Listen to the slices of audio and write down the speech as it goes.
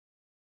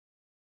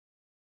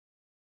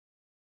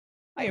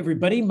Hi,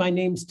 everybody. My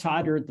name's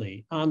Todd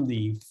Erdley. I'm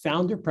the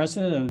founder,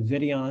 president of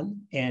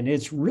Videon, and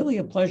it's really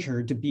a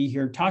pleasure to be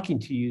here talking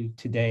to you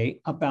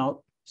today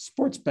about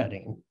sports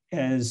betting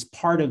as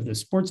part of the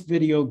Sports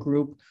Video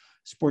Group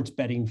Sports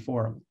Betting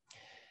Forum.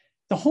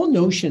 The whole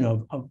notion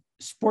of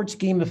sports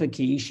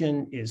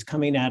gamification is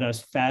coming at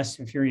us fast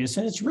and furious,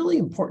 and it's really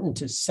important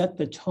to set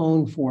the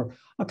tone for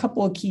a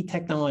couple of key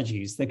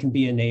technologies that can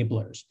be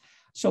enablers.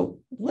 So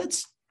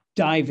let's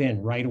dive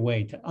in right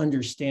away to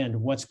understand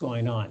what's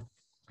going on.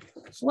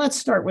 So let's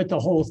start with the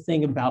whole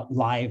thing about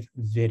live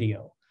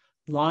video.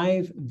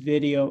 Live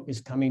video is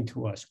coming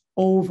to us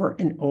over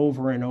and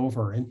over and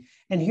over.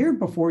 And here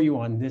before you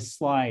on this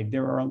slide,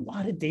 there are a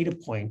lot of data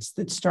points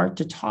that start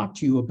to talk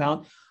to you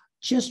about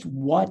just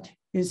what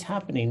is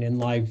happening in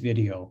live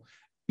video,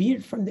 be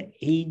it from the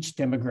age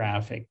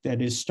demographic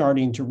that is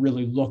starting to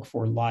really look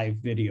for live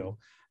video,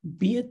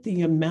 be it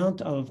the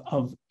amount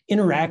of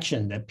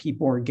interaction that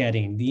people are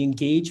getting, the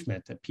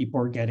engagement that people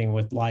are getting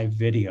with live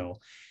video.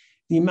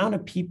 The amount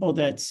of people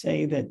that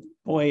say that,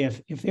 boy,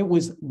 if it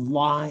was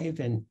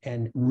live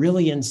and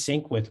really in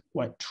sync with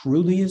what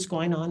truly is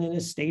going on in a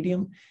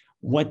stadium,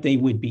 what they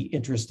would be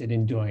interested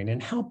in doing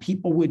and how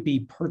people would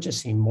be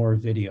purchasing more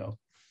video.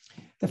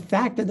 The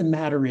fact of the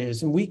matter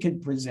is, and we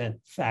could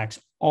present facts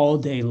all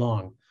day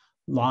long,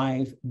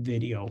 live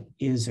video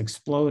is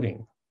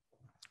exploding.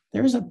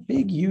 There's a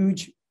big,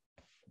 huge,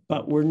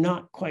 but we're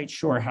not quite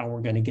sure how we're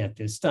going to get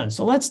this done.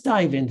 So let's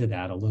dive into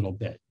that a little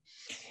bit.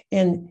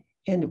 And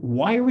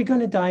why are we going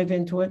to dive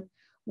into it?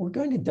 We're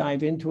going to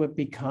dive into it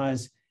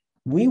because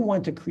we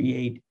want to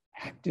create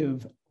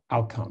active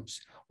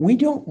outcomes. We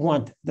don't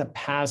want the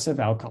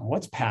passive outcome.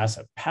 What's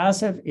passive?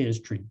 Passive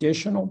is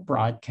traditional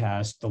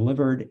broadcast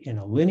delivered in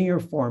a linear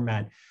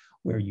format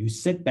where you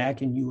sit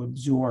back and you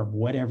absorb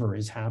whatever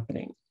is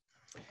happening.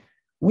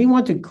 We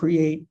want to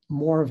create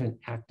more of an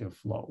active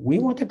flow. We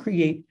want to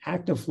create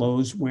active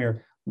flows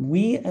where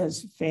we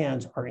as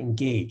fans are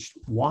engaged.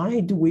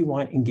 Why do we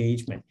want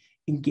engagement?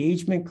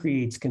 Engagement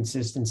creates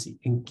consistency.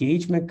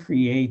 Engagement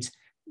creates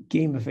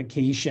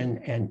gamification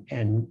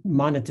and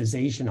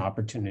monetization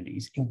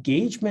opportunities.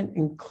 Engagement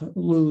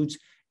includes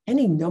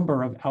any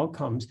number of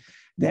outcomes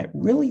that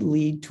really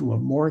lead to a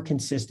more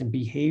consistent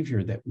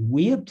behavior that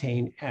we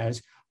obtain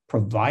as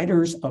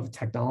providers of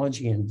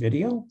technology and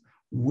video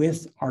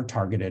with our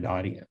targeted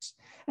audience.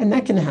 And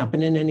that can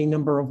happen in any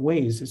number of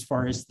ways as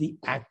far as the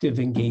active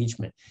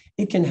engagement.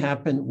 It can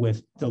happen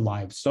with the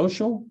live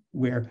social,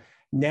 where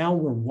now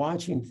we're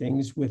watching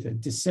things with a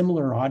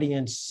dissimilar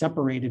audience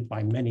separated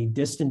by many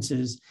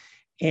distances.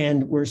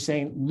 And we're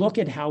saying, look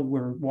at how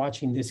we're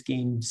watching this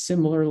game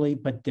similarly,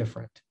 but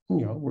different.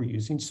 You know, we're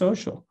using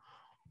social.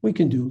 We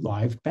can do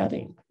live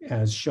betting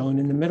as shown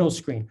in the middle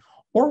screen.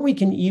 Or we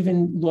can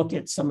even look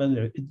at some of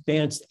the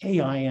advanced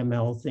AI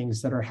ML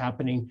things that are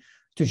happening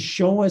to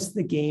show us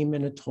the game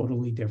in a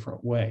totally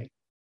different way.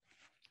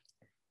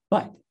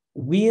 But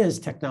we as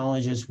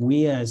technologists,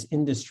 we as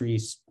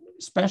industries,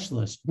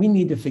 specialists, we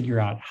need to figure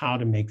out how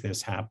to make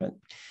this happen.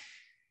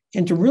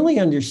 And to really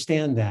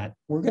understand that,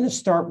 we're going to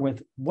start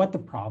with what the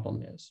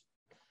problem is.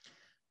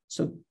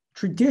 So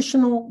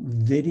traditional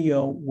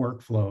video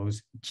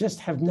workflows just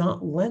have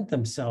not lent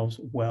themselves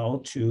well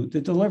to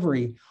the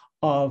delivery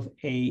of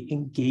a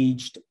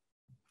engaged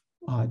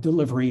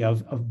delivery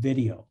of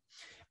video.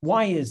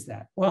 Why is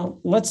that?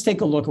 Well, let's take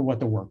a look at what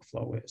the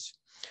workflow is.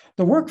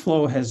 The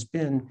workflow has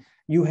been,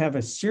 you have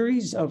a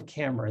series of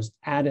cameras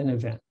at an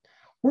event.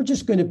 We're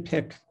just going to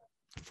pick,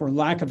 for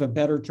lack of a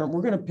better term,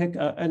 we're going to pick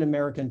an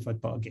American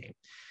football game.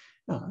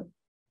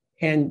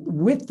 And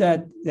with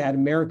that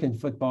American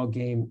football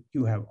game,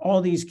 you have all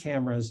these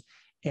cameras,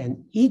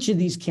 and each of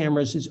these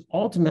cameras is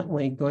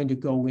ultimately going to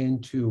go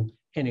into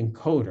an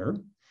encoder.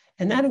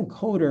 And that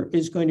encoder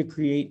is going to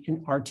create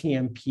an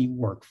RTMP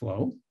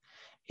workflow.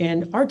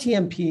 And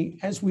RTMP,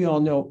 as we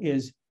all know,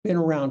 is been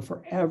around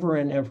forever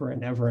and ever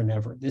and ever and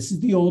ever. This is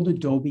the old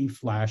Adobe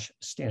Flash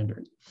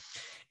standard.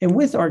 And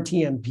with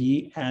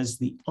RTMP as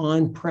the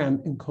on-prem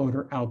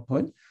encoder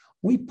output,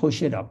 we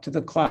push it up to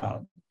the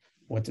cloud.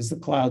 What does the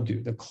cloud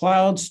do? The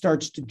cloud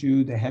starts to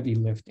do the heavy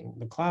lifting.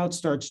 The cloud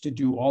starts to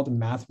do all the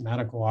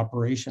mathematical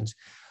operations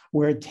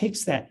where it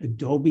takes that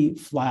Adobe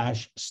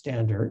Flash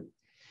standard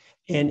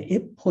and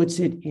it puts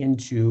it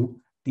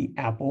into the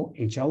Apple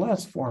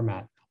HLS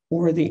format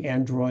or the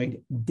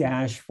Android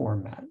Dash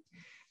format.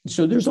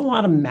 So there's a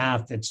lot of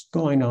math that's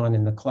going on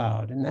in the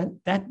cloud, and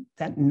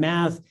that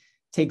math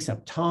takes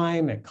up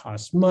time, it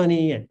costs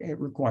money, it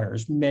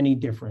requires many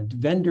different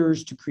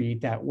vendors to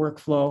create that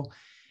workflow.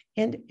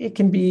 And it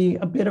can be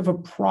a bit of a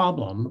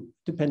problem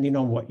depending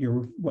on what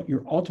you're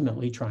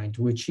ultimately trying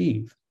to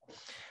achieve.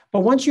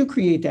 But once you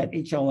create that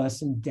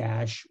HLS and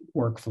Dash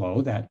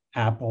workflow, that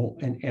Apple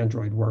and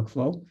Android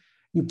workflow,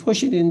 you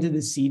push it into the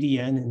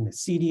CDN and the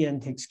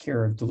CDN takes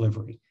care of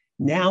delivery.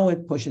 Now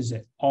it pushes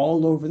it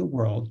all over the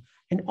world,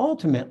 and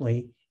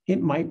ultimately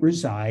it might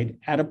reside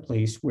at a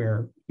place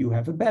where you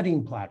have a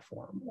betting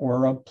platform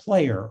or a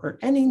player or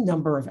any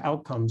number of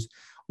outcomes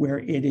where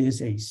it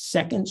is a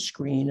second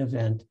screen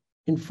event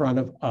in front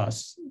of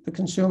us, the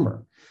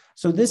consumer.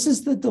 So this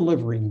is the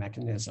delivery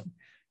mechanism.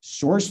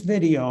 Source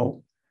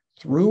video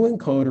through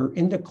encoder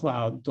into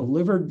cloud,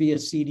 delivered via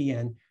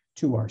CDN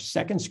to our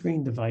second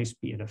screen device,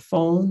 be it a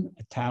phone,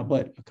 a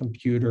tablet, a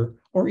computer,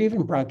 or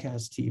even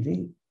broadcast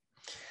TV.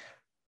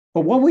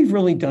 But what we've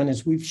really done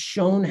is we've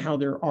shown how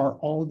there are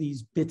all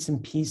these bits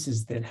and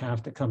pieces that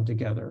have to come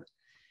together.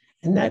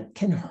 And that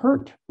can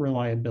hurt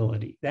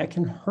reliability, that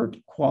can hurt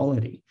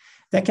quality,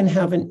 that can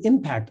have an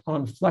impact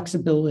on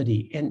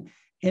flexibility, and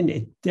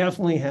it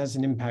definitely has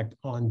an impact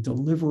on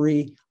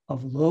delivery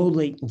of low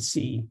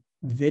latency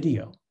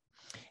video.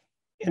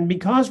 And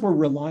because we're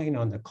relying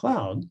on the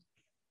cloud,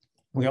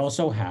 we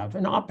also have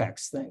an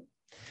OpEx thing.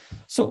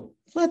 So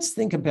let's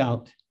think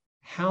about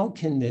how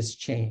can this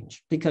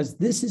change? Because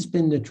this has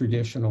been the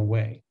traditional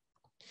way.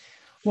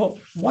 Well,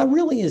 what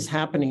really is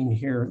happening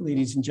here,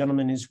 ladies and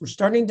gentlemen, is we're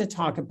starting to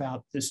talk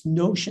about this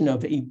notion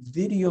of a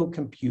video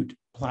compute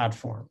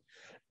platform.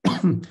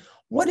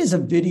 What is a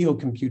video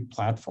compute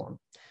platform?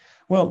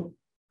 Well,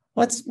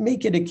 let's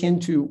make it akin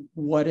to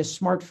what a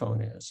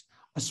smartphone is.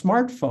 A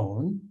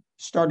smartphone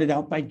started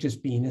out by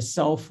just being a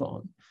cell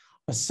phone.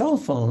 A cell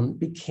phone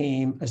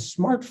became a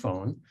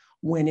smartphone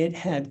when it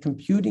had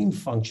computing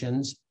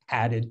functions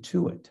added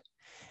to it.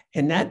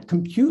 And that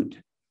compute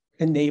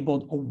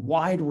enabled a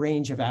wide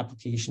range of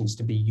applications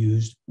to be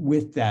used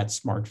with that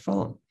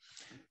smartphone.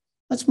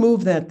 Let's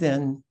move that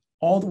then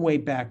all the way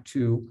back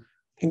to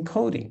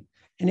encoding.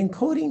 And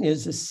encoding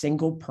is a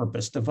single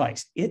purpose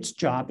device. Its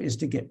job is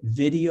to get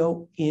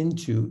video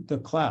into the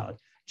cloud,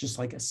 just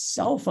like a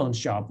cell phone's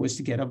job was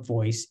to get a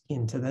voice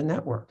into the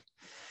network.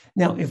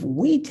 Now, if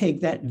we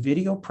take that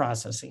video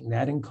processing,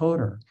 that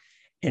encoder,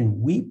 and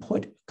we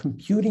put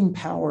computing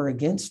power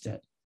against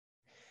it,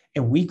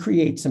 and we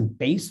create some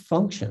base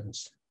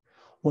functions,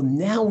 well,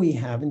 now we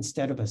have,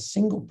 instead of a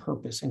single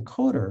purpose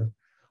encoder,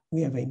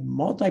 we have a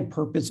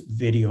multi-purpose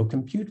video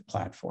compute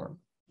platform.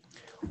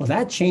 Well,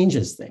 that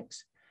changes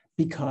things,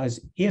 because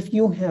if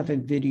you have a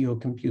video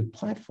compute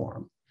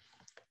platform,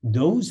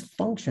 those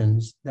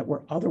functions that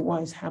were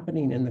otherwise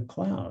happening in the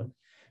cloud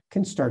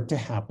can start to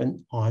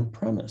happen on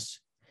premise.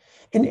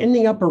 And in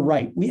the upper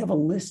right, we have a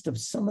list of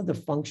some of the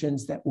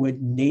functions that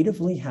would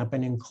natively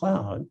happen in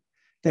cloud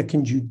that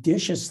can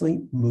judiciously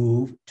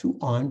move to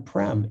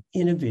on-prem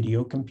in a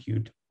video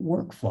compute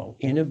workflow,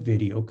 in a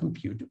video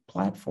compute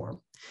platform.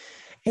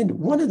 And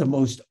one of the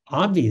most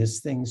obvious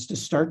things to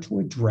start to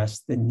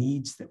address the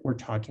needs that we're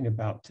talking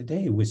about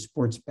today with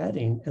sports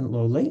betting and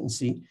low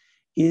latency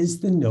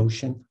is the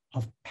notion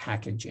of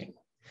packaging.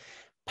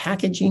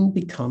 Packaging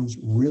becomes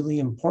really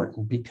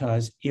important,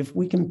 because if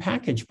we can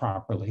package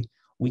properly,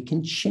 we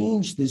can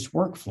change this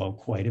workflow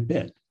quite a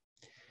bit.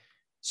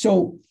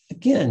 So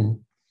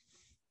again,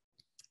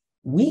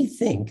 we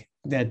think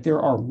that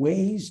there are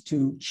ways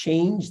to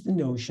change the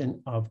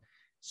notion of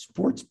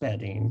sports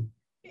betting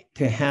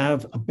to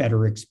have a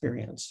better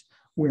experience,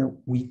 where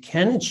we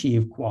can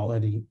achieve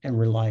quality and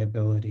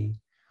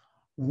reliability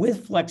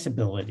with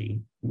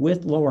flexibility,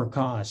 with lower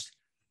cost,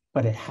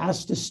 but it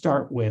has to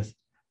start with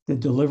the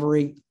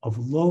delivery of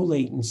low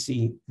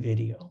latency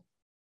video.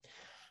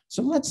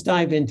 So let's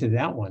dive into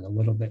that one a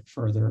little bit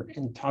further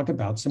and talk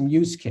about some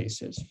use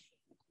cases.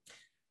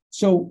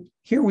 So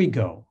here we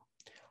go.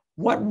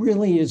 What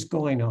really is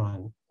going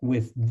on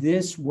with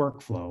this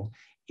workflow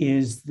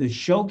is the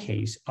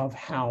showcase of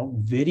how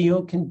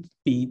video can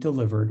be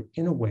delivered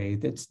in a way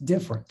that's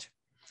different.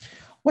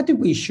 What did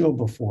we show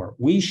before?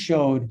 We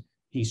showed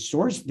a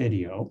source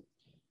video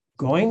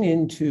going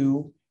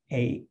into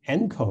an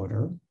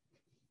encoder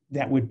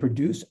that would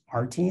produce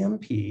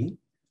RTMP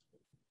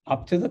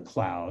up to the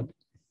cloud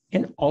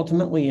and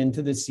ultimately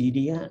into the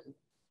CDN.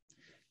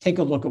 Take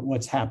a look at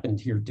what's happened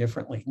here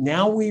differently.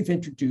 Now we've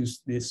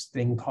introduced this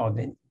thing called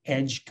an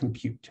edge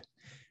compute.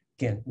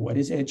 Again, what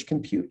is edge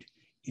compute?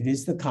 It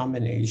is the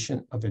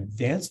combination of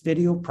advanced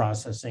video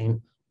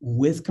processing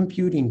with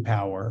computing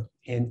power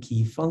and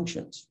key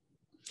functions.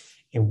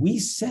 And we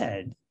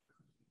said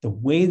the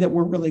way that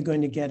we're really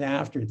going to get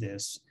after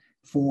this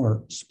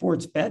for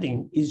sports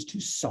betting is to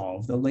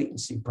solve the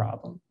latency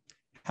problem.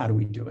 How do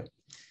we do it?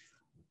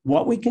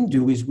 What we can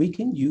do is we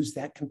can use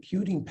that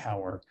computing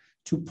power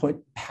to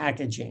put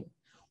packaging.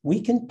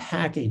 We can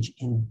package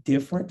in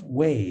different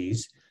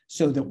ways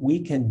so that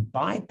we can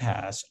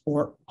bypass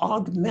or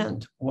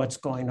augment what's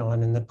going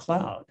on in the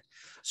cloud.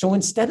 So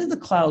instead of the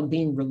cloud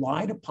being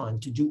relied upon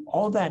to do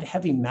all that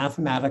heavy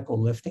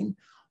mathematical lifting,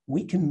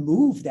 we can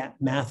move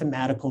that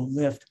mathematical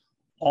lift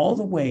all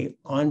the way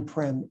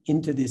on-prem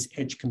into this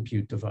edge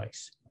compute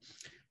device.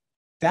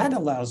 That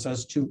allows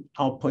us to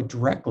output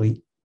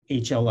directly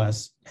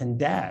HLS and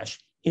Dash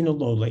in a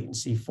low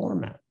latency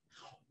format.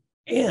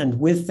 And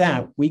with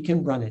that, we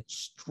can run it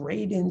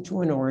straight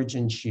into an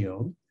origin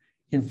shield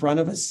in front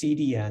of a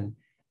CDN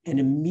and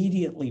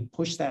immediately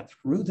push that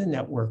through the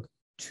network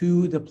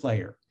to the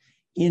player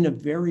in a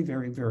very,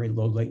 very, very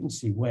low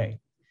latency way.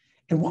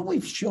 And what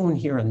we've shown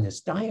here on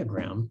this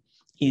diagram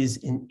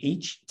is an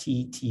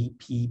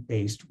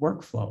HTTP-based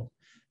workflow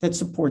that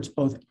supports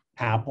both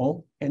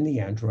Apple and the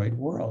Android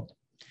world.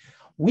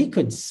 we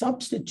could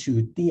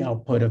substitute the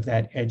output of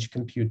that edge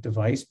compute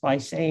device by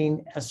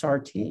saying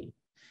SRT.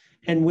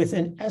 And with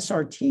an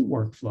SRT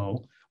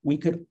workflow, we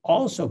could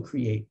also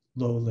create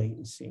low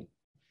latency.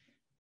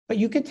 But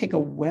you could take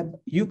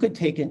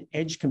an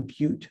edge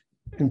compute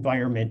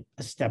environment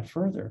a step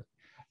further.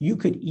 You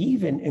could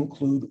even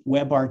include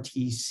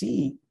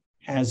WebRTC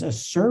as a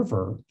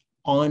server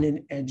on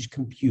an edge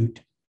compute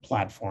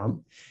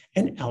platform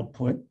and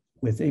output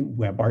with a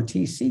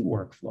WebRTC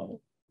workflow.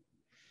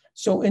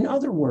 So in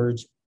other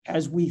words,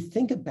 as we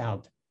think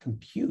about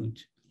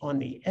compute on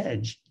the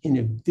edge in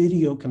a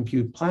video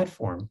compute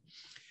platform,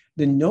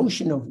 the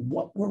notion of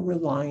what we're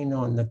relying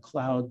on the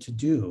cloud to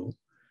do,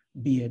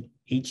 be it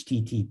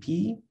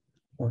HTTP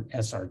or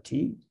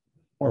SRT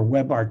or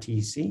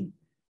WebRTC,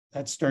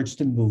 that starts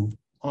to move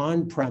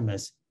on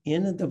premise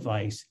in a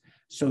device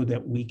so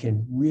that we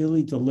can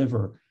really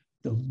deliver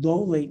the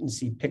low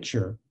latency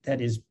picture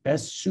that is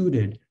best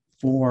suited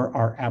for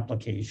our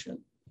application.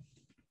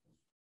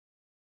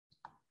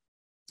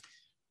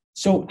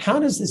 So how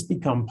does this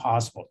become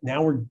possible?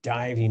 Now we're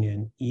diving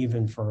in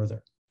even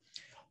further.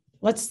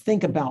 Let's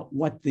think about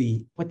what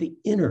the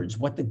innards,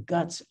 what the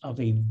guts of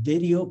a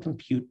video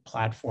compute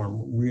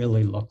platform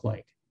really look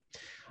like.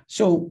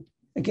 So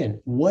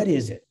again, what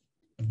is it?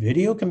 A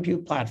video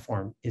compute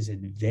platform is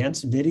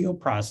advanced video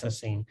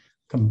processing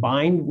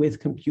combined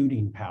with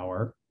computing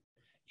power.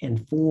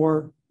 And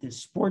for the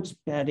sports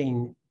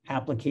betting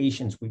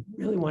applications, we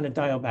really want to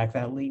dial back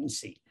that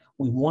latency.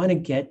 We want to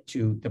get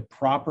to the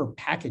proper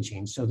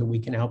packaging so that we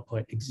can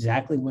output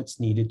exactly what's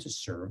needed to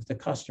serve the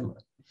customer.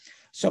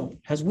 So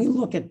as we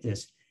look at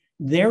this,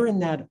 there in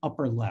that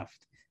upper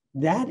left,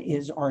 that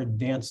is our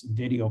advanced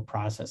video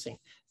processing.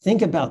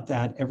 Think about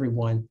that,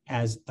 everyone,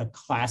 as a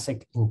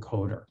classic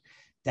encoder.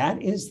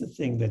 That is the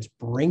thing that's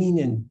bringing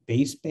in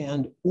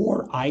baseband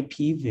or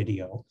IP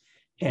video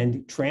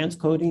and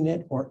transcoding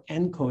it or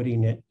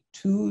encoding it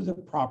to the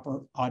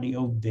proper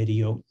audio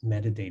video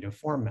metadata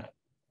format.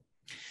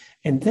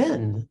 And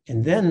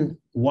then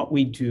what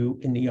we do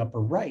in the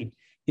upper right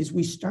is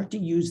we start to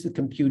use the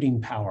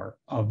computing power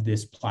of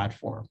this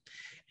platform.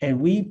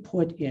 And we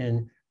put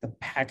in the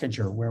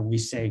packager where we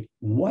say,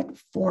 what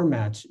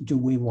formats do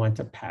we want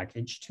to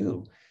package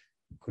to?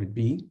 Could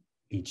be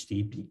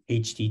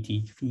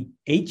HTTP,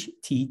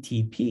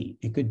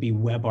 it could be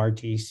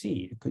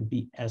WebRTC, it could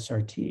be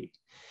SRT.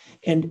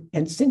 And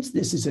since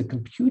this is a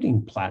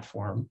computing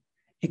platform,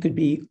 it could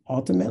be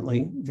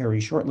ultimately, very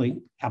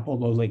shortly, Apple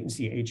Low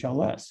Latency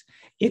HLS.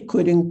 It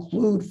could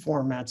include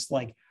formats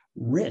like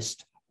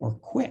RIST or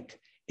QUIC.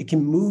 It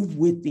can move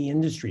with the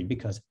industry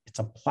because it's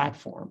a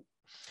platform.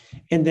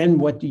 And then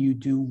what do you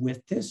do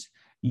with this?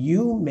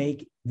 You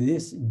make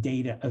this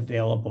data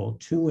available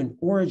to an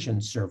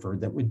origin server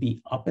that would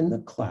be up in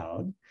the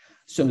cloud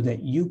so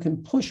that you can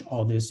push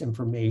all this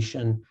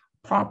information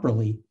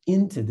properly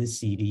into the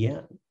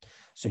CDN.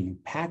 So you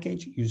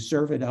package, you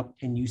serve it up,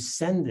 and you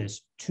send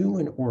this to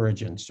an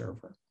origin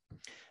server.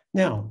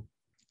 Now,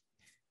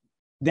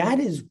 that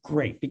is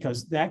great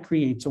because that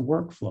creates a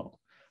workflow,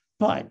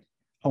 but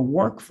a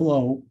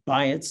workflow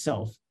by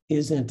itself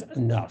isn't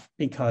enough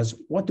because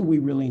what do we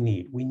really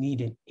need? We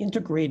need an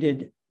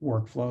integrated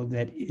workflow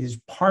that is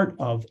part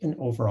of an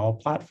overall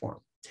platform.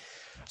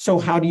 So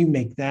how do you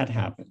make that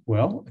happen?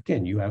 Well,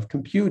 again, you have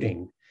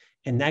computing,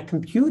 and that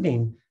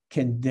computing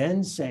can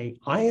then say,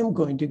 I am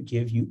going to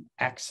give you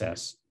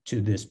access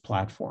to this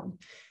platform.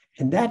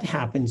 And that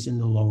happens in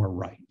the lower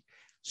right.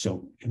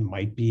 So it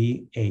might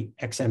be a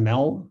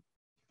XML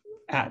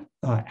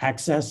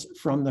access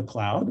from the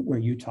cloud where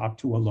you talk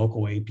to a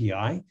local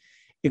API.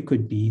 It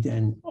could be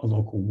then a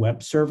local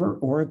web server,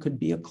 or it could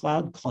be a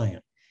cloud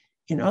client.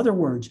 In other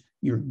words,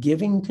 you're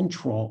giving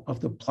control of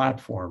the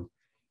platform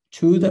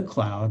to the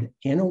cloud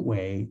in a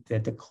way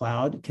that the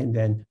cloud can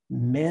then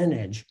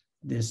manage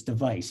this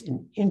device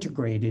and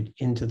integrate it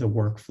into the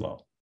workflow.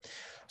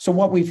 So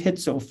what we've hit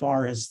so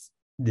far is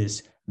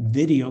this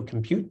video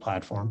compute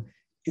platform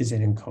is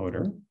an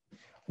encoder.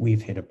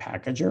 We've hit a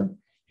packager,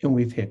 and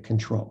we've hit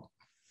control.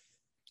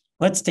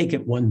 Let's take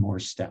it one more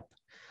step.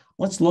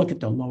 Let's look at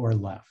the lower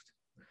left.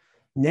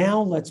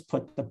 Now let's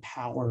put the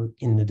power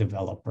in the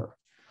developer.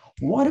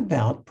 What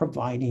about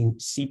providing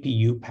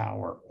CPU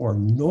power or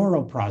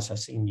neural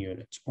processing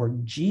units or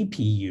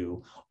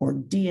GPU or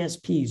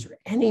DSPs or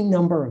any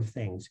number of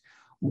things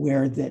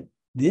where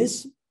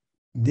this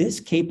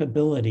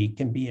capability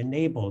can be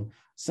enabled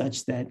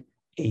such that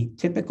a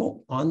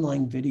typical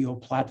online video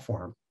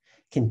platform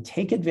can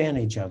take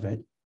advantage of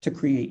it to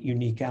create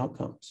unique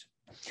outcomes?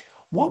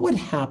 What would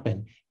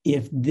happen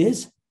if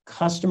this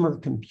customer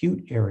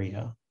compute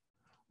area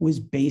was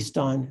based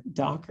on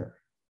Docker?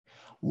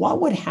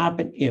 What would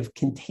happen if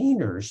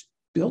containers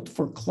built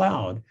for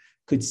cloud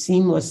could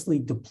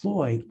seamlessly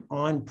deploy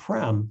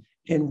on-prem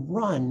and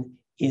run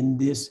in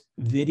this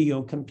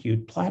video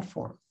compute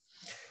platform?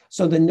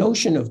 So the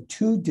notion of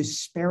two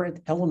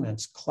disparate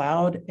elements,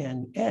 cloud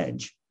and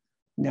edge,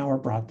 now are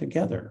brought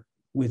together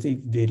with a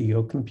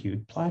video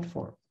compute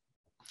platform.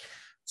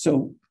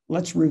 So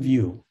let's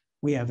review.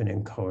 We have an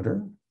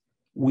encoder,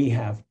 we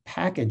have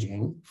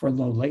packaging for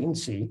low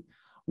latency,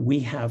 we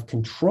have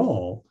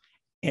control,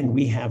 and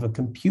we have a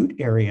compute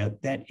area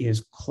that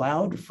is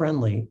cloud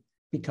friendly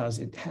because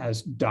it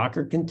has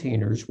Docker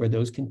containers where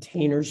those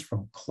containers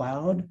from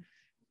cloud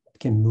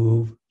can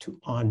move to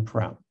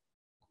on-prem.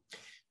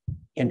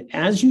 And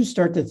as you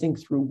start to think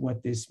through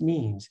what this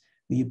means,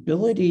 the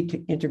ability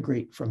to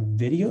integrate from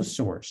video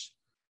source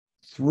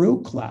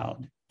through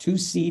cloud to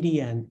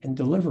CDN and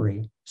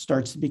delivery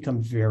starts to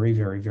become very,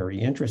 very, very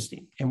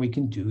interesting. And we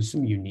can do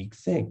some unique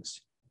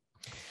things.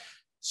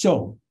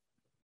 So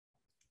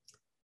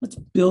let's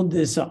build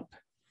this up.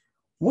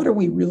 What are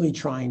we really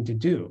trying to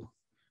do?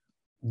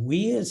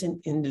 We as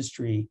an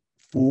industry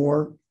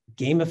for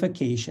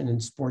gamification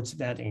and sports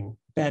betting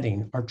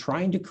are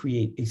trying to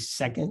create a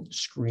second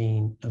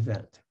screen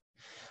event.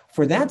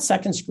 For that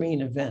second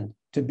screen event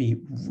to be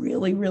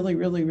really, really,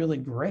 really, really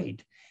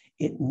great,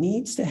 it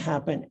needs to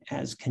happen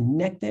as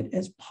connected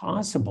as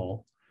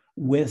possible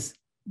with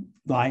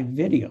live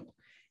video.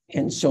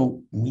 And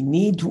so we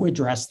need to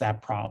address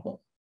that problem.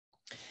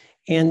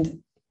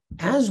 And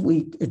as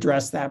we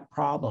address that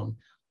problem,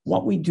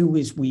 what we do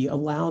is we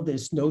allow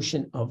this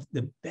notion of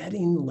the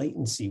betting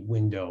latency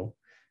window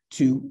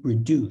to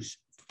reduce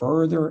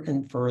further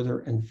and further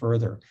and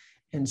further.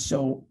 And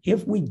so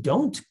if we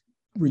don't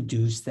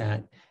reduce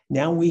that,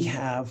 now we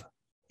have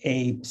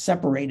a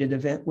separated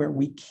event where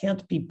we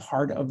can't be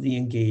part of the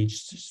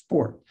engaged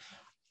sport.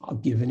 I'll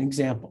give an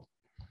example.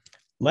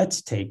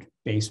 Let's take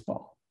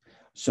baseball.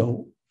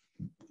 So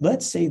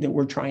let's say that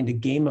we're trying to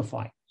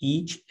gamify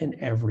each and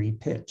every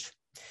pitch.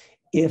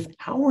 If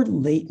our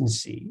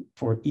latency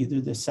for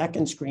either the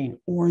second screen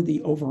or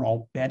the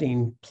overall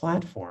betting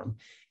platform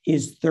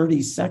is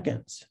 30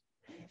 seconds,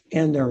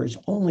 and there is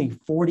only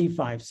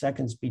 45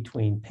 seconds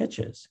between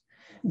pitches,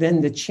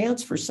 then the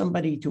chance for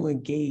somebody to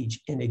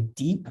engage in a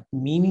deep,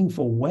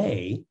 meaningful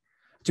way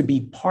to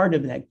be part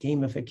of that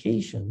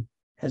gamification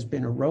has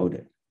been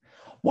eroded.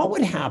 What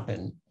would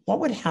happen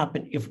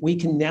if we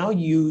can now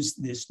use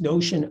this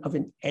notion of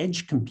an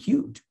edge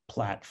compute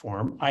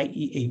platform,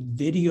 i.e. a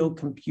video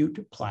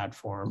compute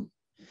platform,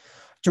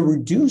 to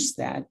reduce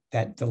that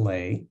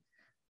delay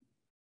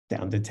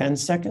down to 10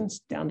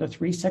 seconds, down to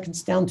 3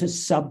 seconds, down to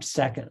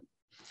sub-second.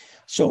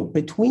 So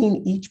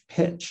between each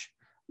pitch,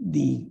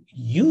 the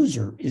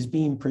user is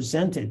being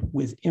presented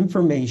with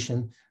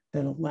information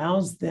that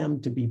allows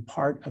them to be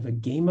part of a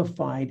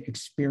gamified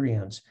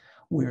experience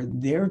where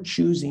they're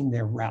choosing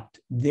their route,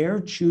 they're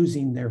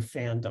choosing their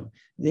fandom,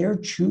 they're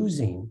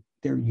choosing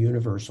their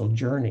universal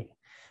journey.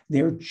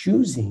 They're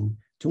choosing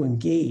to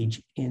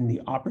engage in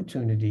the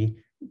opportunity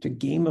to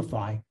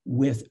gamify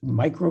with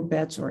micro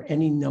bets or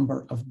any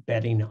number of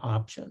betting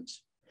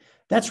options.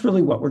 That's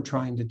really what we're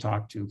trying to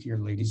talk to here,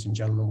 ladies and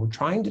gentlemen. We're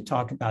trying to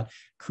talk about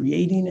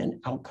creating an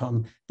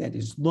outcome that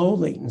is low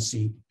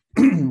latency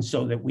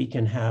so that we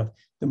can have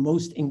the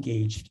most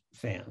engaged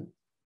fan.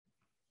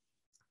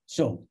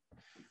 So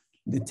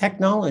the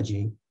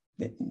technology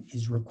that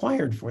is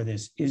required for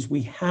this is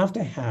we have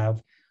to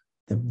have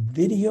the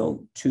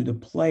video to the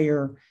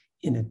player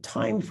in a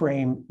time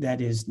frame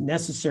that is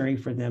necessary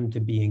for them to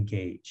be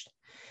engaged.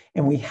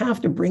 And we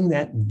have to bring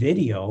that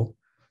video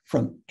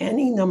from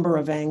any number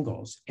of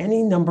angles,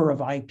 any number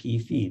of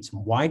IP feeds.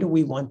 Why do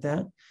we want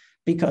that?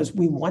 Because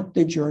we want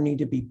the journey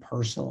to be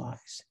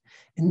personalized.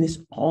 And this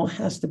all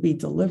has to be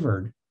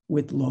delivered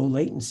with low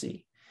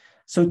latency.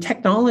 So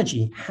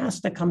technology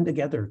has to come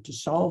together to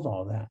solve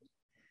all that.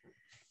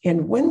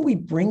 And when we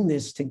bring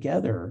this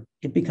together,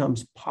 it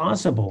becomes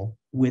possible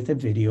with a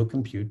video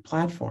compute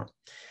platform.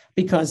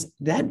 Because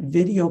that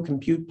video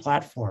compute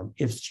platform,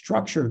 if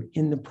structured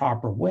in the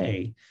proper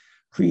way,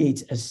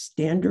 creates a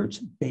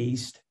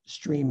standards-based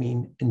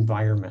streaming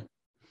environment.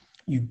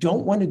 You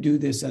don't want to do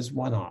this as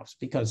one-offs,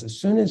 because as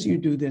soon as you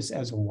do this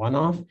as a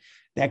one-off,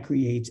 that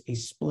creates a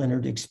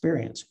splintered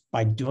experience.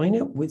 By doing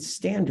it with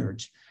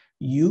standards,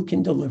 you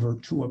can deliver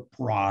to a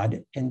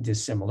broad and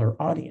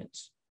dissimilar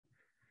audience.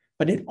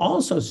 But it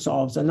also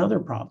solves another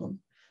problem,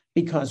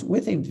 because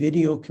with a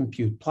video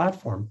compute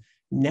platform,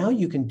 now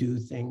you can do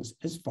things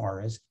as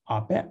far as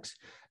OpEx.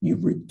 You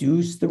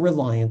reduce the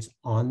reliance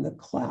on the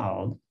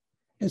cloud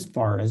as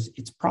far as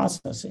its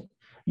processing.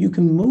 You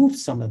can move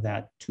some of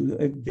that to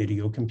a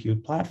video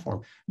compute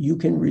platform. You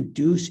can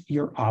reduce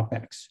your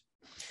OpEx.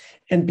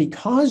 And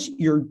because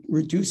you're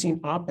reducing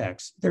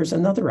OpEx, there's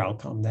another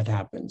outcome that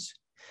happens.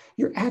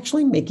 You're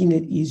actually making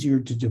it easier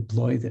to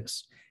deploy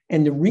this.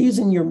 And the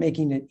reason you're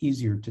making it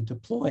easier to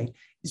deploy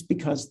is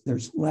because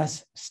there's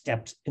less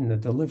steps in the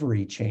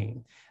delivery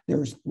chain.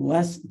 There's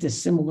less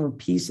dissimilar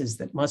pieces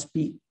that must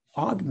be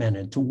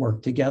augmented to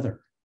work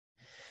together.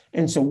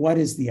 And so what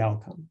is the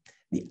outcome?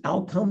 The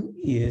outcome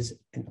is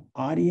an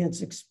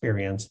audience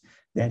experience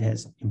that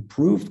has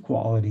improved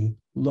quality,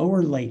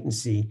 lower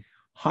latency,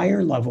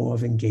 higher level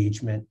of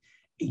engagement,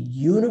 a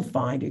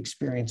unified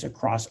experience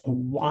across a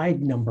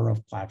wide number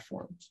of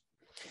platforms.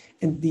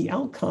 And the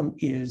outcome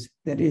is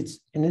that it's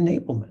an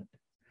enablement.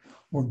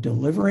 We're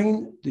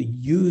delivering the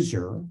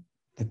user,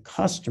 the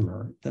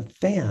customer, the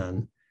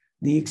fan,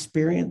 the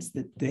experience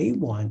that they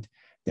want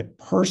that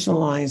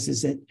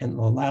personalizes it and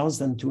allows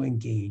them to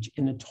engage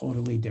in a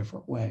totally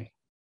different way.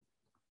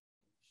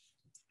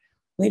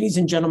 Ladies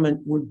and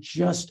gentlemen, we're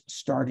just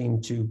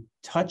starting to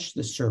touch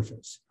the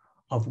surface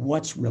of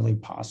what's really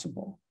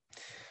possible.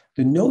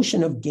 The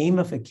notion of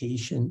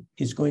gamification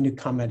is going to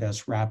come at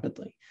us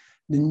rapidly.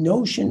 The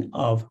notion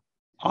of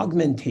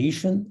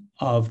augmentation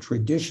of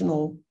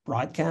traditional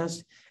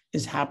broadcast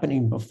is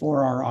happening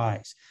before our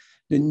eyes.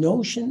 The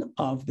notion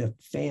of the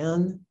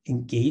fan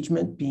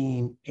engagement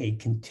being a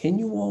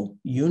continual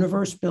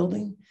universe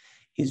building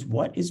is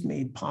what is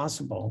made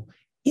possible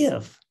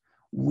if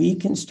we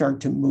can start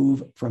to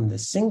move from the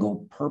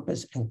single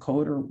purpose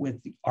encoder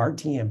with the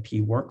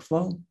RTMP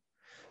workflow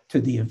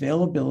to the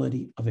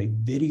availability of a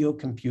video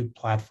compute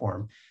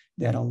platform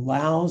that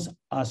allows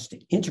us to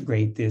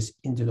integrate this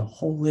into the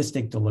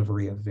holistic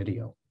delivery of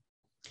video.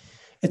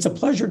 It's a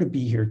pleasure to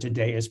be here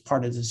today as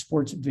part of the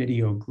Sports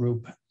Video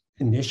Group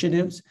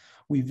initiatives.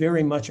 We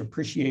very much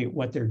appreciate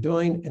what they're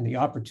doing and the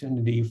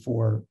opportunity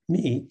for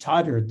me,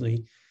 Todd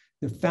Erdley,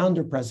 the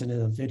founder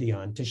president of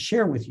Videon, to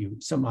share with you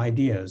some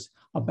ideas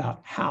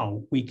about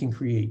how we can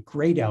create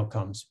great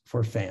outcomes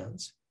for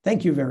fans.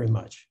 Thank you very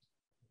much.